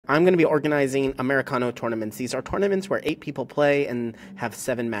I'm going to be organizing Americano tournaments. These are tournaments where 8 people play and have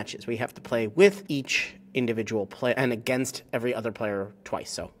 7 matches. We have to play with each individual player and against every other player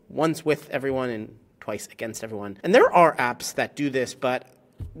twice. So once with everyone and twice against everyone. And there are apps that do this, but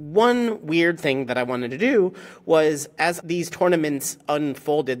one weird thing that I wanted to do was, as these tournaments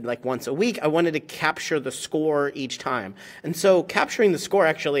unfolded like once a week, I wanted to capture the score each time. And so capturing the score,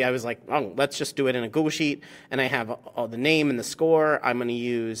 actually, I was like, oh, let's just do it in a Google Sheet. And I have all the name and the score. I'm going to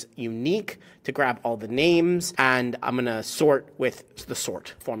use unique to grab all the names, and I'm going to sort with the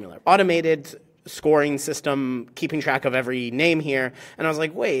sort formula. Automated scoring system, keeping track of every name here. And I was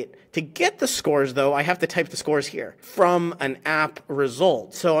like, wait, to get the scores though, I have to type the scores here from an app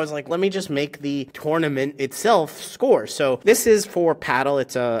result. So I was like, let me just make the tournament itself score. So this is for paddle.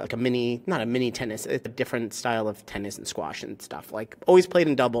 It's like a mini, not a mini tennis. It's a different style of tennis and squash and stuff, like always played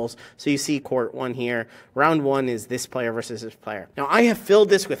in doubles. So you see court 1 here. Round 1 is this player versus this player. Now I have filled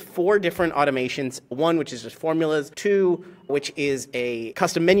this with 4 different automations. 1, which is just formulas. 2, which is a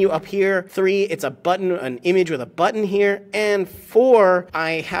custom menu up here. 3, it's a button, an image with a button here. And 4,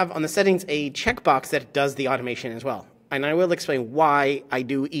 I have on the settings a checkbox that does the automation as well. And I will explain why I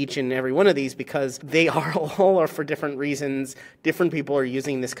do each and every one of these, because they are all for different reasons. Different people are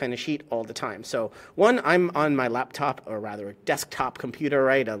using this kind of sheet all the time. So 1, I'm on my laptop, or rather a desktop computer,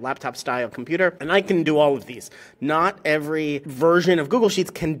 right? A laptop style computer, and I can do all of these. Not every version of Google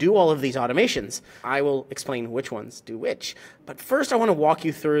Sheets can do all of these automations. I will explain which ones do which. But first I want to walk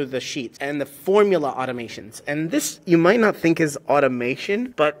you through the sheets and the formula automations. And this you might not think is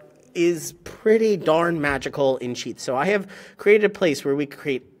automation, but is pretty darn magical in Sheets. So I have created a place where we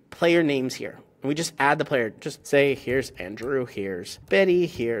create player names here. And we just add the player. Just say, here's Andrew, here's Betty,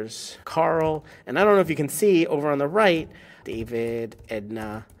 here's Carl. And I don't know if you can see over on the right, David,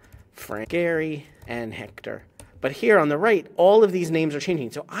 Edna, Frank, Gary, and Hector. But here on the right, all of these names are changing.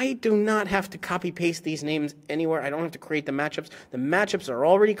 So I do not have to copy paste these names anywhere. I don't have to create the matchups. The matchups are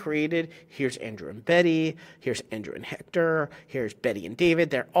already created. Here's Andrew and Betty. Here's Andrew and Hector. Here's Betty and David.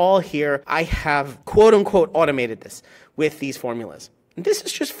 They're all here. I have quote unquote automated this with these formulas. And this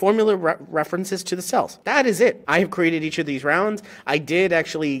is just formula references to the cells. That is it. I have created each of these rounds. I did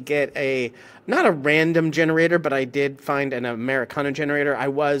actually get not a random generator, but I did find an Americano generator. I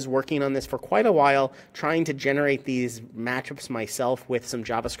was working on this for quite a while, trying to generate these matchups myself with some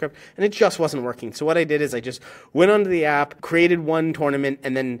JavaScript, and it just wasn't working. So what I did is I just went onto the app, created one tournament,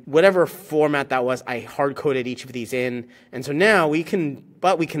 and then whatever format that was, I hard-coded each of these in. And so now we can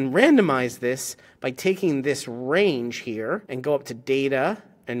randomize this by taking this range here and go up to data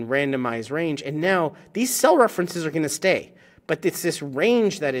and randomize range. And now these cell references are going to stay. But it's this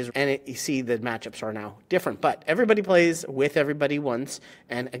range that is, and you see the matchups are now different. But everybody plays with everybody once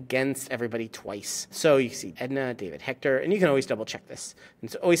and against everybody twice. So you see Edna, David, Hector, and you can always double check this.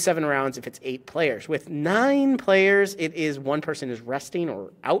 It's always 7 rounds if it's 8 players. With 9 players, it is one person is resting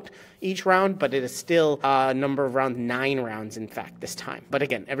or out each round, but it is still a number of rounds, 9 rounds in fact this time. But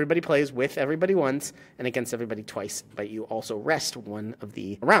again, everybody plays with everybody once and against everybody twice, but you also rest one of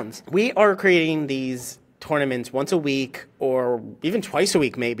the rounds. We are creating these tournaments once a week or even twice a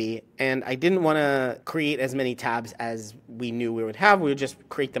week maybe, and I didn't want to create as many tabs as we knew we would have. We would just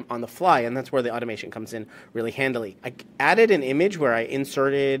create them on the fly, and that's where the automation comes in really handily. I added an image where I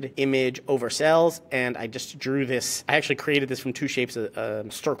inserted image over cells, and I just drew this. I actually created this from 2 shapes, a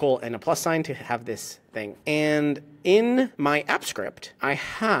circle and a plus sign, to have this thing. And in my app script, I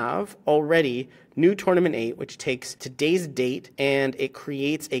have already new tournament 8, which takes today's date, and it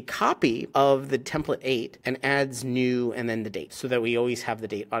creates a copy of the template 8 and adds new and then the date, so that we always have the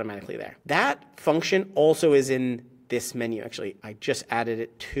date automatically there. That function also is in this menu. Actually, I just added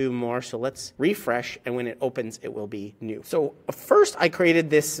it 2 more, so let's refresh, and when it opens, it will be new. So first I created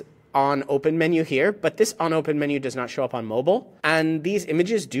this on open menu here, but this on open menu does not show up on mobile, and these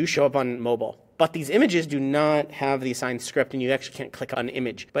images do show up on mobile. But these images do not have the assigned script, and you actually can't click on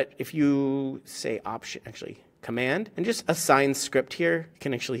image. But if you say command, and just assign script here, you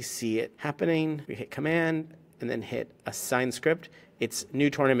can actually see it happening. We hit command and then hit assign script. It's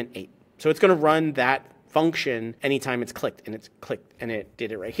new tournament 8. So it's going to run that function anytime it's clicked, and it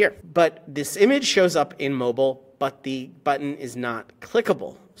did it right here. But this image shows up in mobile, but the button is not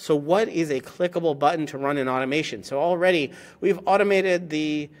clickable. So what is a clickable button to run an automation? So already we've automated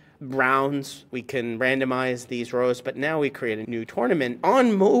the rounds, we can randomize these rows, but now we create a new tournament.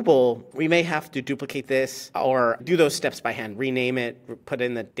 On mobile, we may have to duplicate this or do those steps by hand, rename it, put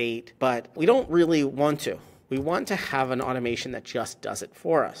in the date, but we don't really want to. We want to have an automation that just does it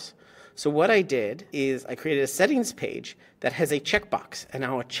for us. So what I did is I created a settings page that has a checkbox, and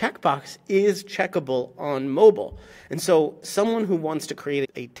now a checkbox is checkable on mobile. And so someone who wants to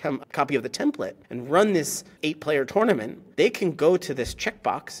create a copy of the template and run this 8-player tournament, they can go to this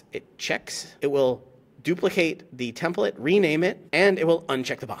checkbox, it checks, it will duplicate the template, rename it, and it will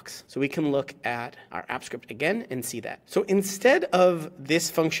uncheck the box. So we can look at our app script again and see that. So instead of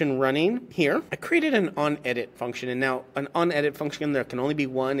this function running here, I created an onEdit function. And now an onEdit function, there can only be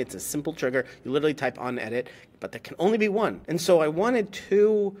one. It's a simple trigger. You literally type onEdit, but there can only be one. And so I wanted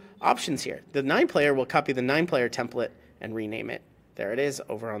 2 options here. The 9-player will copy the 9-player template and rename it. There it is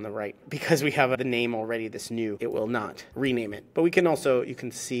over on the right. Because we have the name already, this new, it will not rename it. But we can also, you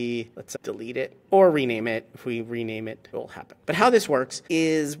can see, let's delete it or rename it. If we rename it, it will happen. But how this works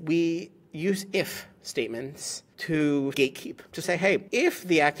is we use if statements to gatekeep, to say, hey, if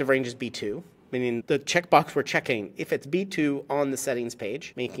the active range is B2, meaning the checkbox we're checking, if it's B2 on the settings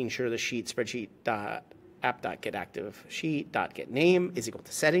page, making sure the sheet spreadsheet app.getActiveSheet.getName is equal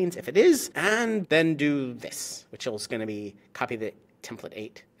to settings if it is, and then do this, which is going to be copy the template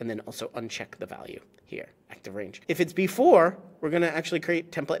 8 and then also uncheck the value here, active range. If it's B4, we're going to actually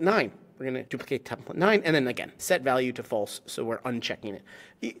create template 9. We're going to duplicate template 9 and then again, set value to false, so we're unchecking it.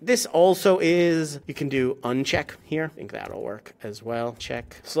 This also is, you can do uncheck here. I think that'll work as well.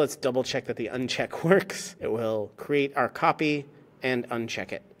 Check. So let's double check that the uncheck works. It will create our copy and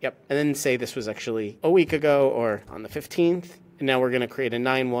uncheck it. Yep. And then say this was actually a week ago or on the 15th. And now we're going to create a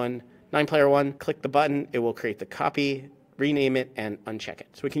 9-player one. Click the button. It will create the copy, rename it, and uncheck it.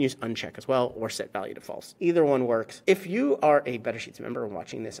 So we can use uncheck as well or set value to false. Either one works. If you are a Better Sheets member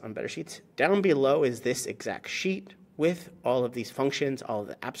watching this on Better Sheets, down below is this exact sheet with all of these functions, all of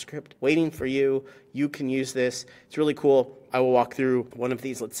the app script waiting for you. You can use this. It's really cool. I will walk through one of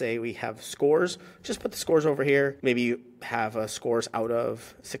these. Let's say we have scores. Just put the scores over here. Maybe you have scores out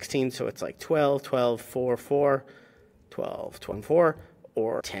of 16, so it's like 12, 12, 4, 4, 12, 12, 4,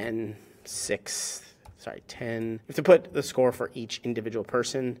 or 10, 6, 10. You have to put the score for each individual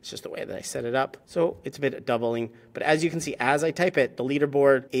person. It's just the way that I set it up. So it's a bit of doubling. But as you can see, as I type it, the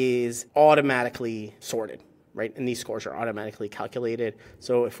leaderboard is automatically sorted, right? And these scores are automatically calculated.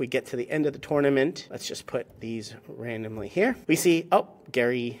 So if we get to the end of the tournament, let's just put these randomly here. We see, oh,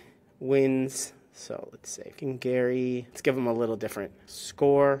 Gary wins. So let's say, Gary, let's give him a little different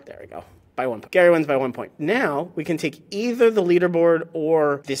score. There we go. By 1 point. Gary wins by 1 point. Now we can take either the leaderboard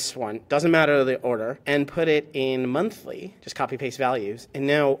or this one, doesn't matter the order, and put it in monthly, just copy paste values. And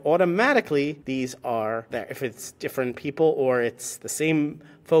now automatically these are there. If it's different people or it's the same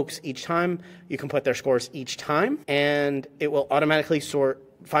folks each time, you can put their scores each time and it will automatically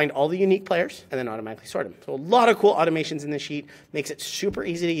find all the unique players and then automatically sort them. So a lot of cool automations in this sheet, makes it super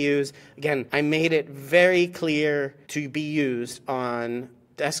easy to use. Again, I made it very clear to be used on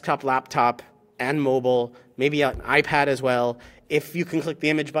desktop, laptop, and mobile, maybe an iPad as well. If you can click the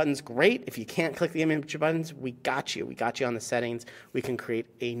image buttons, great. If you can't click the image buttons, we got you. We got you on the settings. We can create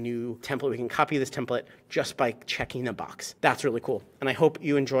a new template. We can copy this template just by checking a box. That's really cool. And I hope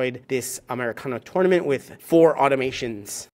you enjoyed this Americano tournament with 4 automations.